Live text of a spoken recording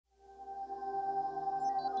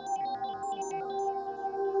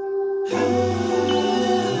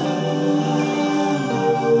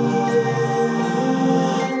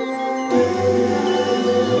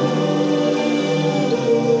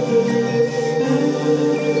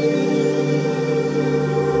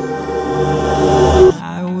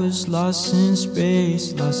lost in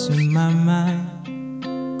space, lost in my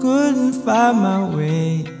mind. Couldn't find my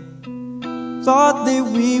way. Thought that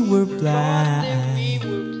we were blind,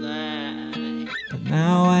 but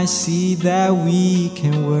now I see that we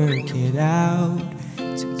can work it out.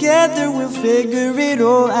 Together we'll figure it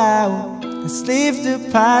all out. Let's leave the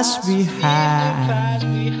past behind.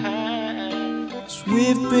 'Cause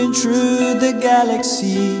we've been through the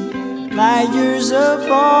galaxy, light years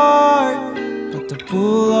apart, but the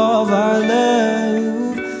pull of our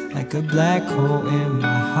love like a black hole in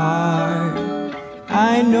my heart.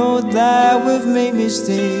 I know that we've made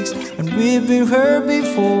mistakes and we've been hurt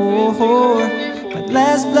before, but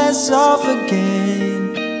let's blast off again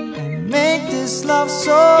and make this love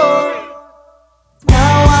soar.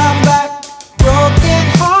 Now I'm back, broken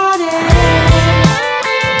hearted,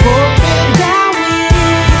 hoping that we'll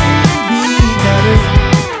be better,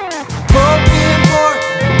 hoping for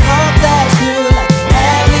love that's new like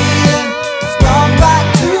ALiEN. I've gone back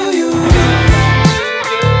to you,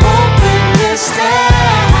 hoping this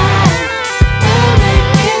time we'll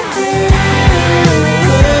make it through.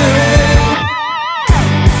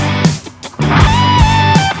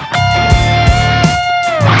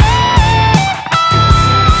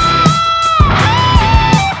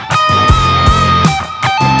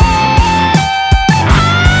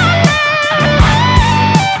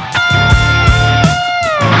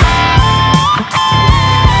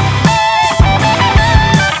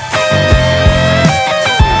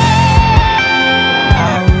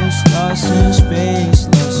 Space,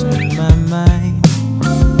 lost in my mind.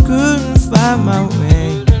 Couldn't find my way.